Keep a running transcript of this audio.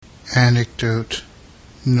Anecdote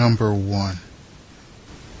number 1.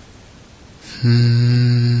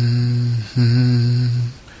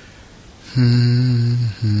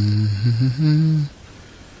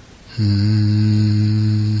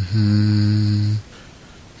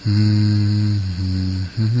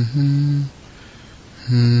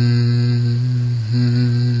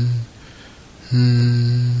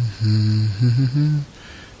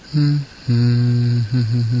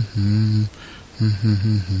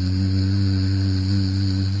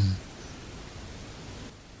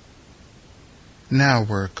 Now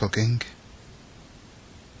we're cooking.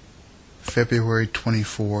 February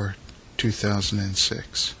 24,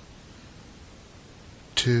 2006.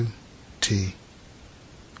 2T.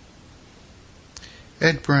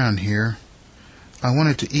 Ed Brown here. I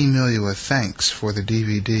wanted to email you a thanks for the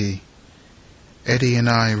DVD. Eddie and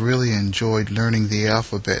I really enjoyed learning the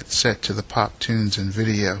alphabet set to the pop tunes and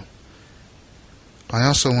video. I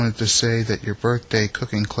also wanted to say that your birthday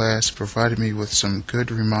cooking class provided me with some good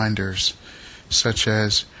reminders, such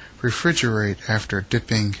as refrigerate after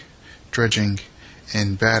dipping, dredging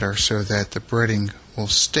in batter so that the breading will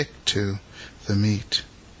stick to the meat.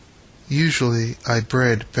 Usually I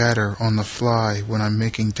bread batter on the fly when I'm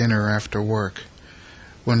making dinner after work.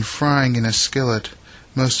 When frying in a skillet,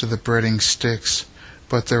 most of the breading sticks,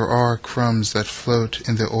 but there are crumbs that float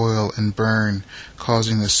in the oil and burn,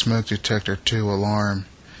 causing the smoke detector to alarm.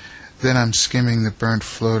 Then I'm skimming the burnt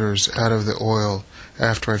floaters out of the oil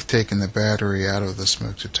after I've taken the battery out of the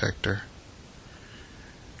smoke detector.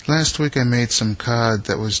 Last week I made some cod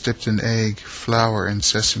that was dipped in egg, flour, and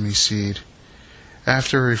sesame seed.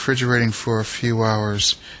 After refrigerating for a few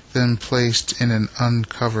hours, then placed in an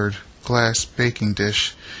uncovered glass baking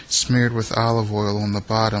dish smeared with olive oil on the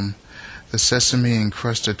bottom, the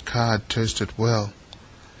sesame-encrusted cod toasted well.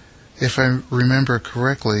 If I remember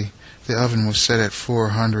correctly, the oven was set at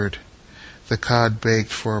 400. The cod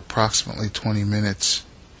baked for approximately 20 minutes.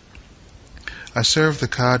 I served the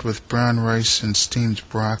cod with brown rice and steamed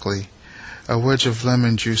broccoli. A wedge of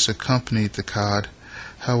lemon juice accompanied the cod.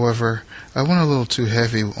 However, I went a little too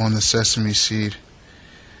heavy on the sesame seed.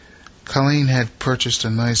 Colleen had purchased a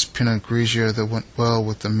nice Pinot Grigio that went well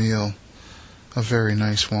with the meal. A very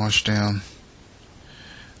nice washdown.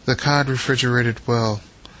 The cod refrigerated well.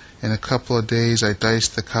 In a couple of days I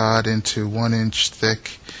diced the cod into 1-inch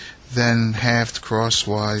thick, then halved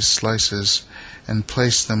crosswise slices, and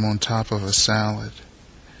placed them on top of a salad.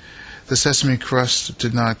 The sesame crust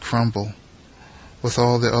did not crumble. With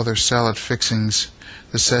all the other salad fixings,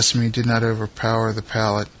 the sesame did not overpower the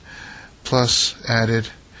palate, plus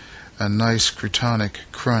added a nice croutonic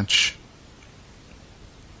crunch.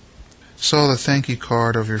 Saw the thank you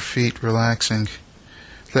card of your feet relaxing.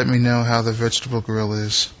 Let me know how the vegetable grill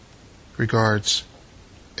is. Regards,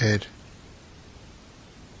 Ed.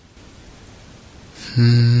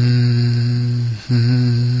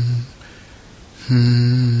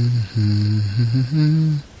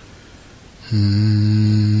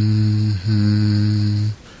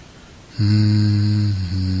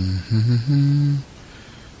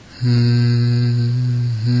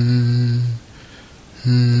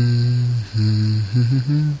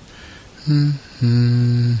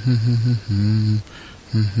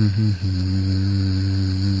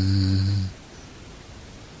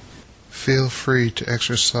 Feel free to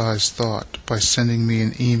exercise thought by sending me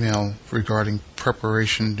an email regarding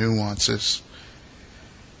preparation nuances.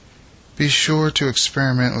 Be sure to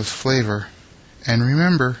experiment with flavor, and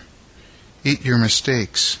remember, eat your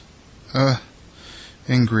mistakes.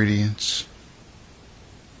 Ingredients.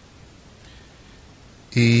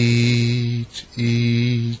 Eat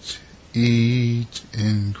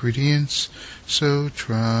ingredients, so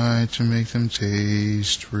try to make them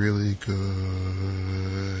taste really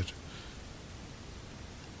good.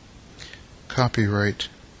 Copyright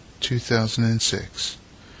 2006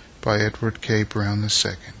 by Edward K. Brown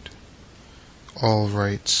II. All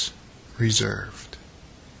rights reserved.